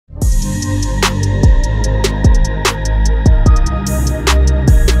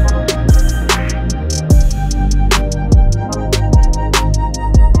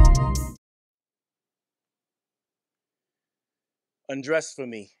Undress for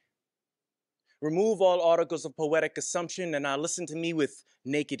me. Remove all articles of poetic assumption and now listen to me with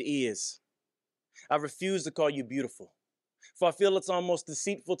naked ears. I refuse to call you beautiful, for I feel it's almost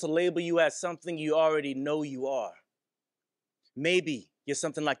deceitful to label you as something you already know you are. Maybe you're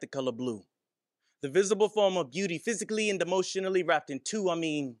something like the color blue, the visible form of beauty physically and emotionally wrapped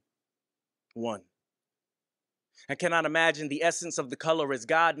in one. I cannot imagine the essence of the color as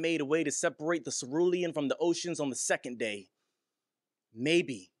God made a way to separate the cerulean from the oceans on the second day.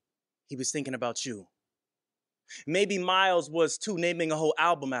 Maybe he was thinking about you. Maybe Miles was too, naming a whole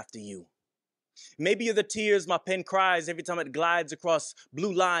album after you. Maybe you're the tears my pen cries every time it glides across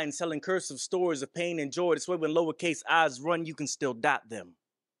blue lines telling cursive stories of pain and joy. This way when lowercase i's run, you can still dot them.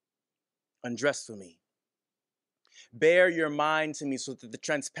 Undress for me. Bare your mind to me so that the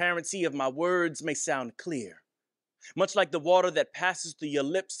transparency of my words may sound clear, much like the water that passes through your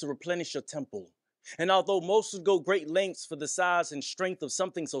lips to replenish your temple. And although most would go great lengths for the size and strength of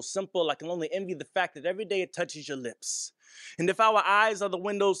something so simple, I can only envy the fact that every day it touches your lips. And if our eyes are the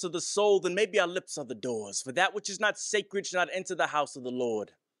windows to the soul, then maybe our lips are the doors. For that which is not sacred should not enter the house of the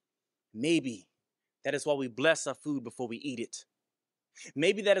Lord. Maybe that is why we bless our food before we eat it.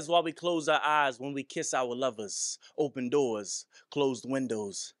 Maybe that is why we close our eyes when we kiss our lovers. Open doors, closed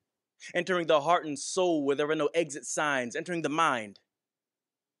windows. Entering the heart and soul where there are no exit signs. Entering the mind,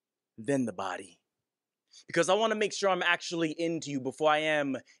 then the body. Because I want to make sure I'm actually into you before I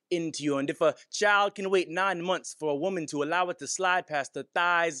am into you. And if a child can wait 9 months for a woman to allow it to slide past her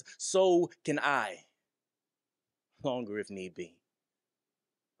thighs, so can I. Longer if need be.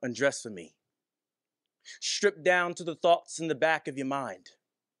 Undress for me. Strip down to the thoughts in the back of your mind.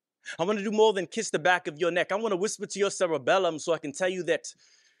 I want to do more than kiss the back of your neck. I want to whisper to your cerebellum so I can tell you that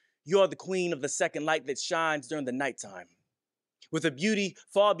you're the queen of the second light that shines during the nighttime. With a beauty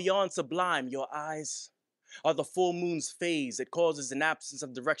far beyond sublime, your eyes are the full moon's phase that causes an absence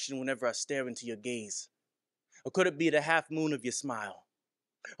of direction whenever I stare into your gaze. Or could it be the half moon of your smile?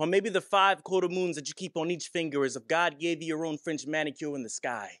 Or maybe the 5 quarter moons that you keep on each finger as if God gave you your own French manicure in the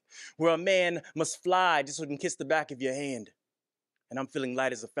sky, where a man must fly just so he can kiss the back of your hand. And I'm feeling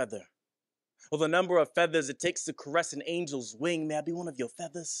light as a feather. Or the number of feathers it takes to caress an angel's wing. May I be one of your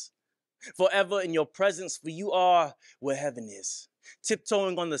feathers? Forever in your presence, for you are where heaven is.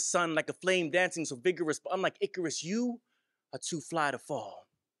 Tiptoeing on the sun like a flame dancing so vigorous, but unlike Icarus, you are too fly to fall.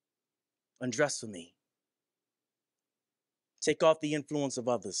 Undress for me. Take off the influence of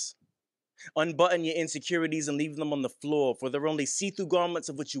others. Unbutton your insecurities and leave them on the floor, for they're only see-through garments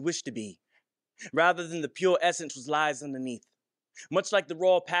of what you wish to be, rather than the pure essence which lies underneath. Much like the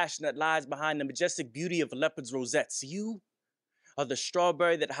raw passion that lies behind the majestic beauty of a leopard's rosettes, you are the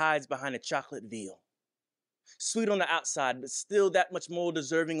strawberry that hides behind a chocolate veil. Sweet on the outside, but still that much more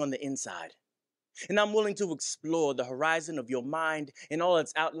deserving on the inside. And I'm willing to explore the horizon of your mind in all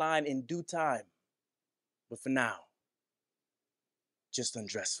its outline in due time. But for now, just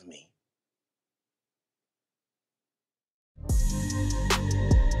undress for me.